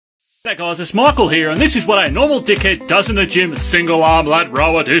Hey guys, it's Michael here, and this is what a normal dickhead does in the gym, single arm lat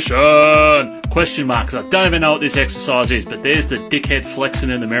row edition! Question marks. I don't even know what this exercise is, but there's the dickhead flexing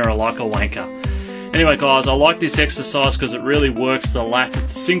in the mirror like a wanker. Anyway guys, I like this exercise because it really works the lats.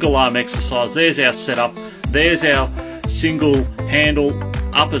 It's a single arm exercise. There's our setup. There's our single handle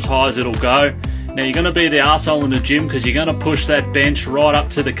up as high as it'll go. Now you're going to be the arsehole in the gym because you're going to push that bench right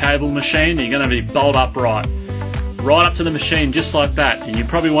up to the cable machine. And you're going to be bolt upright. Right up to the machine, just like that. And you're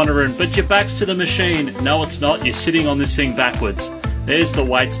probably wondering, but your back's to the machine. No, it's not. You're sitting on this thing backwards. There's the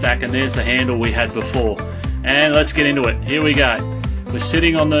weight stack and there's the handle we had before. And let's get into it. Here we go. We're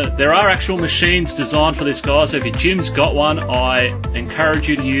sitting on the... There are actual machines designed for this, guys. So if your gym's got one, I encourage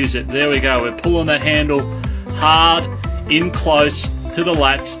you to use it. There we go. We're pulling that handle hard, in close to the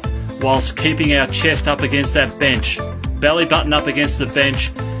lats, whilst keeping our chest up against that bench. Belly button up against the bench.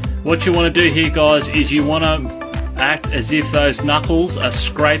 What you want to do here, guys, is you want to act as if those knuckles are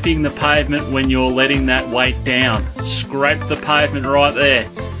scraping the pavement when you're letting that weight down. Scrape the pavement right there.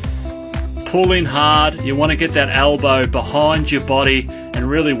 Pull in hard. You want to get that elbow behind your body and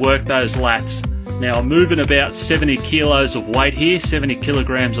really work those lats. Now I'm moving about 70 kilos of weight here, 70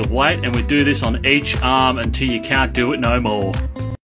 kilograms of weight, and we do this on each arm until you can't do it no more.